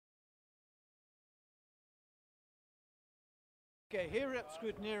Okay, here at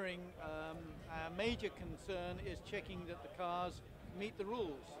Scrutineering, our major concern is checking that the cars meet the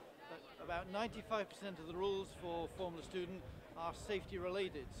rules. About 95% of the rules for Formula Student are safety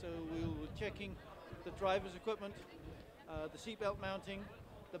related, so we'll be checking the driver's equipment, the seatbelt mounting,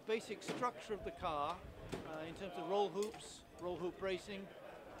 the basic structure of the car in terms of roll hoops, roll hoop bracing,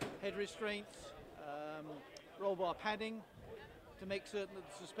 head restraints, roll bar padding, to make certain that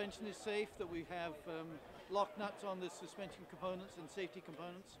the suspension is safe, that we have lock nuts on the suspension components and safety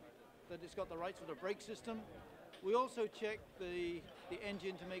components, that it's got the right sort of brake system. We also check the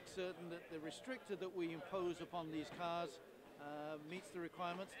engine to make certain that the restrictor that we impose upon these cars meets the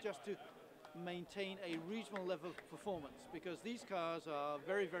requirements, just to maintain a reasonable level of performance, because these cars are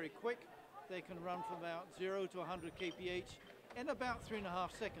very, very quick. They can run from about 0 to 100 kph in about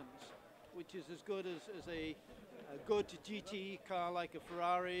 3.5 seconds, which is as good as a good GT car like a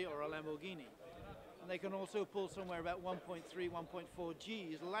Ferrari or a Lamborghini. And they can also pull somewhere about 1.3, 1.4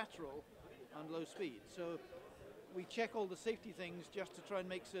 Gs lateral on low speed. So we check all the safety things just to try and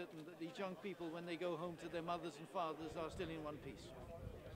make certain that these young people, when they go home to their mothers and fathers, are still in one piece.